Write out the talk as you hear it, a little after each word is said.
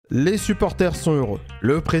Les supporters sont heureux.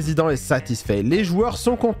 Le président est satisfait. Les joueurs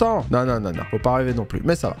sont contents. Non, faut pas rêver non plus.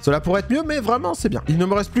 Mais ça va. Cela pourrait être mieux, mais vraiment, c'est bien. Il ne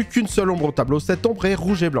me reste plus qu'une seule ombre au tableau. Cette ombre est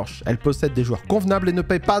rouge et blanche. Elle possède des joueurs convenables et ne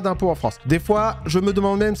paye pas d'impôts en France. Des fois, je me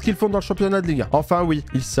demande même ce qu'ils font dans le championnat de Ligue 1. Enfin oui,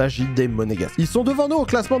 il s'agit des Monégasques. Ils sont devant nous au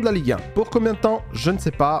classement de la Ligue 1. Pour combien de temps? Je ne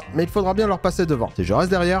sais pas, mais il faudra bien leur passer devant. Si je reste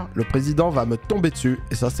derrière, le président va me tomber dessus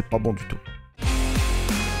et ça, c'est pas bon du tout.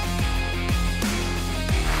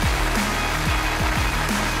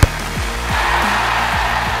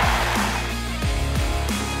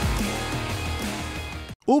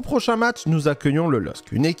 Au prochain match, nous accueillons le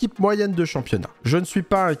LOSC, une équipe moyenne de championnat. Je ne suis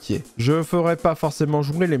pas inquiet, je ne ferai pas forcément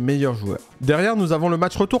jouer les meilleurs joueurs. Derrière, nous avons le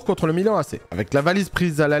match retour contre le Milan AC. Avec la valise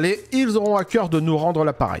prise à l'aller, ils auront à cœur de nous rendre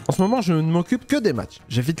l'appareil. En ce moment, je ne m'occupe que des matchs.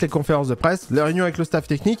 J'évite les conférences de presse, les réunions avec le staff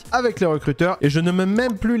technique, avec les recruteurs, et je ne mets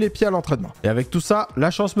même plus les pieds à l'entraînement. Et avec tout ça,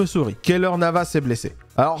 la chance me sourit. Keylor Navas est blessé.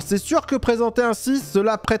 Alors c'est sûr que présenter un 6,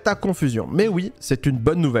 cela prête à confusion. Mais oui, c'est une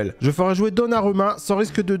bonne nouvelle. Je ferai jouer Donnarumma sans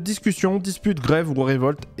risque de discussion, dispute, grève ou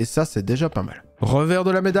révolte, et ça c'est déjà pas mal. Revers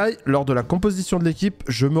de la médaille, lors de la composition de l'équipe,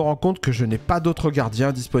 je me rends compte que je n'ai pas d'autre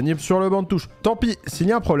gardien disponible sur le banc de touche. Tant pis, s'il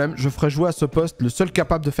y a un problème, je ferai jouer à ce poste le seul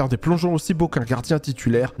capable de faire des plongeons aussi beaux qu'un gardien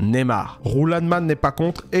titulaire, Neymar. Roulanman n'est pas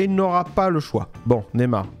contre et il n'aura pas le choix. Bon,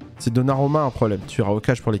 Neymar, si Donnarumma a un problème, tu iras au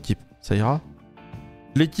cage pour l'équipe. Ça ira ?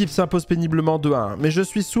 L'équipe s'impose péniblement 2-1, mais je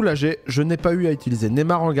suis soulagé, je n'ai pas eu à utiliser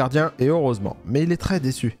Neymar en gardien et heureusement. Mais il est très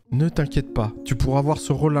déçu. Ne t'inquiète pas, tu pourras avoir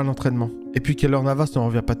ce rôle à l'entraînement. Et puis Keylor Navas ne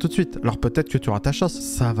revient pas tout de suite, alors peut-être que tu auras ta chance,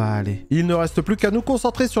 ça va aller. Il ne reste plus qu'à nous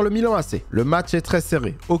concentrer sur le Milan AC. Le match est très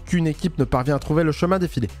serré, aucune équipe ne parvient à trouver le chemin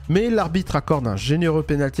défilé. Mais l'arbitre accorde un généreux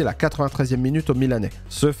pénalty à la 93e minute aux Milanais.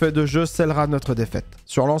 Ce fait de jeu scellera notre défaite.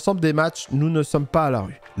 Sur l'ensemble des matchs, nous ne sommes pas à la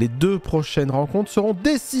rue. Les 2 prochaines rencontres seront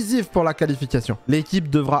décisives pour la qualification. L'équipe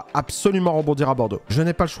devra absolument rebondir à Bordeaux. Je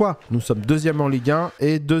n'ai pas le choix, nous sommes 2e en Ligue 1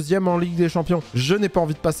 et 2e en Ligue des Champions. Je n'ai pas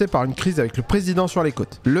envie de passer par une crise avec le président sur les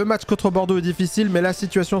côtes. Le match contre Bordeaux est difficile, mais la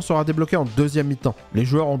situation sera débloquée en 2e mi-temps. Les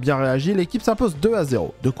joueurs ont bien réagi, l'équipe s'impose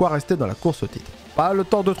 2-0. De quoi rester dans la course au titre. Pas le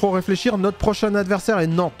temps de trop réfléchir, notre prochain adversaire est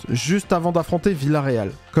Nantes, juste avant d'affronter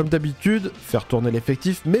Villarreal. Comme d'habitude, faire tourner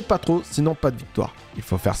l'effectif, mais pas trop, sinon pas de victoire. Il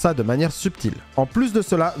faut faire ça de manière subtile. En plus de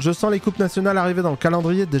cela, je sens les coupes nationales arriver dans le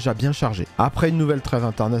calendrier déjà bien chargé. Après une nouvelle trêve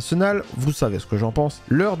internationale, vous savez ce que j'en pense,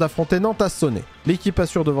 l'heure d'affronter Nantes a sonné. L'équipe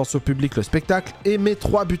assure devant son public le spectacle et met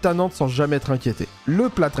 3 buts à Nantes sans jamais être inquiété. Le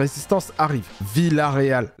plat de résistance arrive.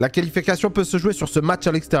 Villarreal. La qualification peut se jouer sur ce match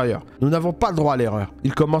à l'extérieur. Nous n'avons pas le droit à l'erreur.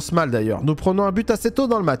 Il commence mal d'ailleurs. Nous prenons un but assez tôt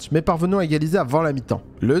dans le match, mais parvenons à égaliser avant la mi-temps.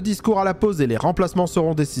 Le discours à la pause et les remplacements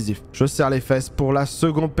seront décisifs. Je serre les fesses pour la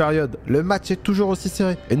seconde période. Le match est toujours aussi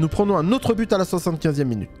serré et nous prenons un autre but à la 75e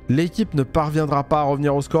minute. L'équipe ne parviendra pas à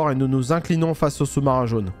revenir au score et nous nous inclinons face au sous-marin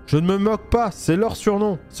jaune. Je ne me moque pas, c'est leur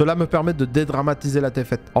surnom. Cela me permet de dédramatiser la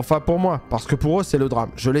défaite. Enfin pour moi, parce que pour eux c'est le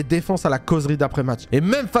drame. Je les défonce à la causerie d'après-match. Et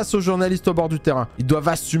même face aux journalistes au bord du terrain, ils doivent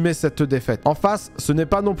assumer cette défaite. En face, ce n'est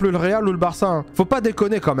pas non plus le Real ou le Barça. Hein. Faut pas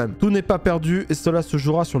déconner quand même. Tout n'est pas perdu et cela se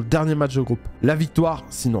jouera sur le dernier match de groupe. La victoire,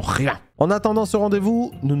 sinon rien. En attendant ce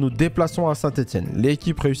rendez-vous, nous nous déplaçons à Saint-Etienne.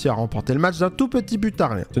 L'équipe réussit à remporter le match d'un tout petit but à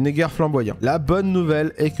rien. Ce n'est guère flamboyant. La bonne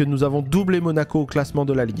nouvelle est que nous avons doublé Monaco au classement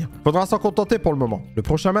de la Ligue 1. Faudra s'en contenter pour le moment. Le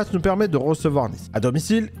prochain match nous permet de recevoir Nice. À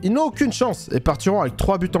domicile, ils n'ont aucune chance et partiront avec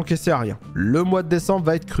 3 buts encaissés à rien. Le mois de décembre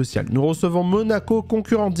va être crucial. Nous recevons Monaco,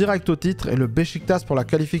 concurrent direct au titre, et le Beşiktaş pour la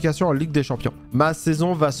qualification en Ligue des Champions. Ma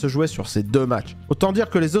saison va se jouer sur ces 2 matchs. Autant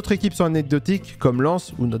dire que les autres équipes sont anecdotiques, comme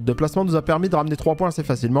Lens, où notre déplacement nous a permis de ramener 3 points assez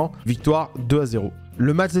facilement. Victoire 2-0.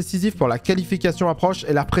 Le match décisif pour la qualification approche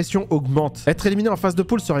et la pression augmente. Être éliminé en phase de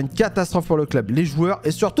poule serait une catastrophe pour le club, les joueurs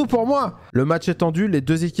et surtout pour moi. Le match est tendu, les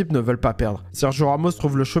 2 équipes ne veulent pas perdre. Sergio Ramos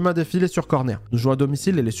trouve le chemin défilé sur corner. Nous jouons à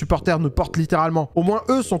domicile et les supporters nous portent littéralement. Au moins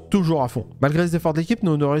eux sont toujours à fond. Malgré les efforts d'équipe,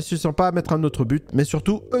 nous ne réussissons pas à mettre un autre but, mais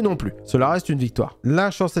surtout eux non plus. Cela reste une victoire.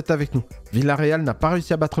 La chance est avec nous. Villarreal n'a pas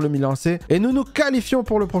réussi à battre le Milan AC et nous nous qualifions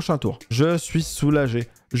pour le prochain tour. Je suis soulagé.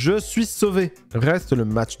 Je suis sauvé. Reste le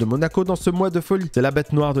match de Monaco dans ce mois de folie. C'est la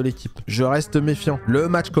bête noire de l'équipe. Je reste méfiant. Le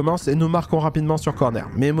match commence et nous marquons rapidement sur corner.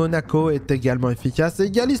 Mais Monaco est également efficace et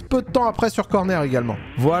égalise peu de temps après sur corner également.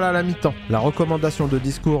 Voilà la mi-temps. La recommandation de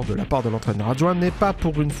discours de la part de l'entraîneur adjoint n'est pas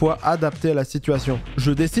pour une fois adaptée à la situation.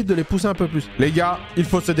 Je décide de les pousser un peu plus. Les gars, il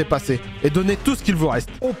faut se dépasser et donner tout ce qu'il vous reste.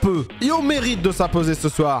 On peut et on mérite de s'imposer ce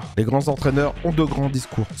soir. Les grands entraîneurs ont de grands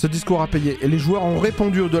discours. Ce discours a payé et les joueurs ont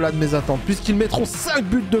répondu au-delà de mes attentes puisqu'ils mettront 5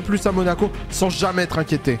 buts de plus à Monaco sans jamais être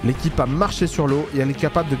inquiété. L'équipe a marché sur l'eau et elle est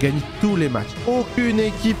capable de gagner tous les matchs. Aucune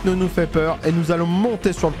équipe ne nous fait peur et nous allons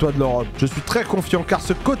monter sur le toit de l'Europe. Je suis très confiant car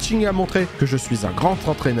ce coaching a montré que je suis un grand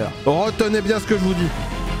entraîneur. Retenez bien ce que je vous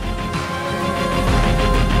dis.